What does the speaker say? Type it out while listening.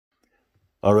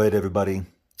All right, everybody,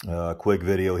 quick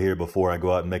video here before I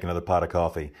go out and make another pot of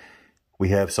coffee. We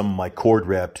have some of my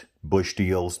cord-wrapped B.U.S.H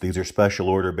deals. These are special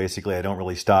order. Basically, I don't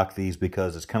really stock these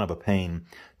because it's kind of a pain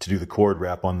to do the cord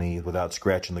wrap on these without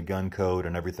scratching the gun code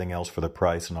and everything else for the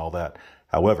price and all that.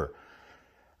 However,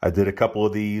 I did a couple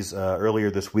of these earlier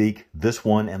this week. This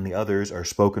one and the others are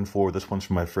spoken for. This one's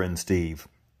from my friend Steve.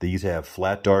 These have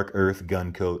flat dark earth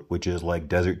gun coat, which is like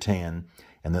desert tan,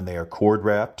 and then they are cord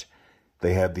wrapped.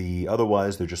 They have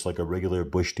otherwise they're just like a regular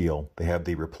B.U.S.H deal. They have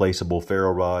the replaceable ferro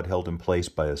rod held in place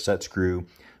by a set screw.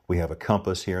 We have a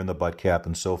compass here in the butt cap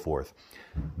and so forth.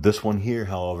 This one here,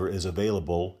 however, is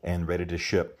available and ready to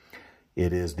ship.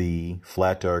 It is the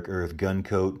flat dark earth gun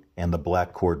coat and the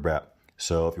black cord wrap.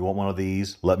 So if you want one of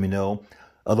these, let me know.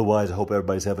 Otherwise, I hope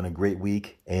everybody's having a great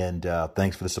week, and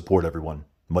thanks for the support, everyone.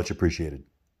 Much appreciated.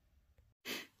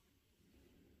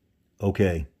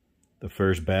 Okay. The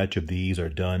first batch of these are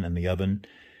done in the oven.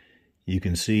 You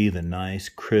can see the nice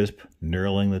crisp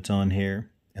knurling that's on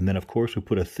here. And then of course we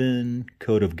put a thin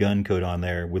coat of gun coat on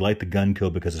there. We like the gun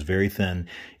coat because it's very thin.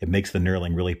 It makes the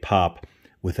knurling really pop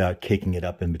without caking it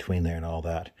up in between there and all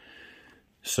that.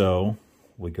 So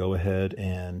we go ahead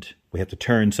and we have to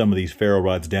turn some of these ferro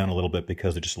rods down a little bit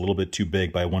because they're just a little bit too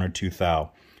big by 1 or 2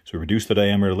 thou. So we reduce the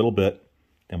diameter a little bit.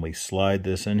 Then we slide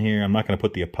this in here. I'm not going to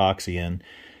put the epoxy in.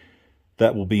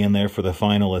 That will be in there for the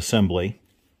final assembly.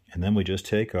 And then we just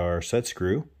take our set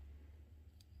screw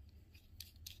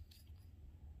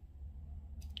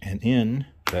and in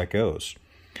that goes.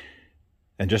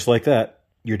 And just like that,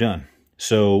 you're done.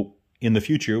 So in the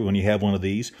future, when you have one of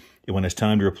these, when it's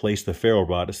time to replace the ferro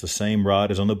rod, it's the same rod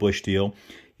as on the B.U.S.H deal.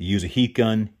 You use a heat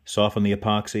gun, soften the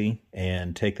epoxy,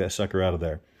 and take that sucker out of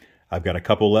there. I've got a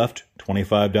couple left,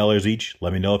 $25 each.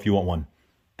 Let me know if you want one.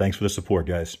 Thanks for the support,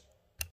 guys.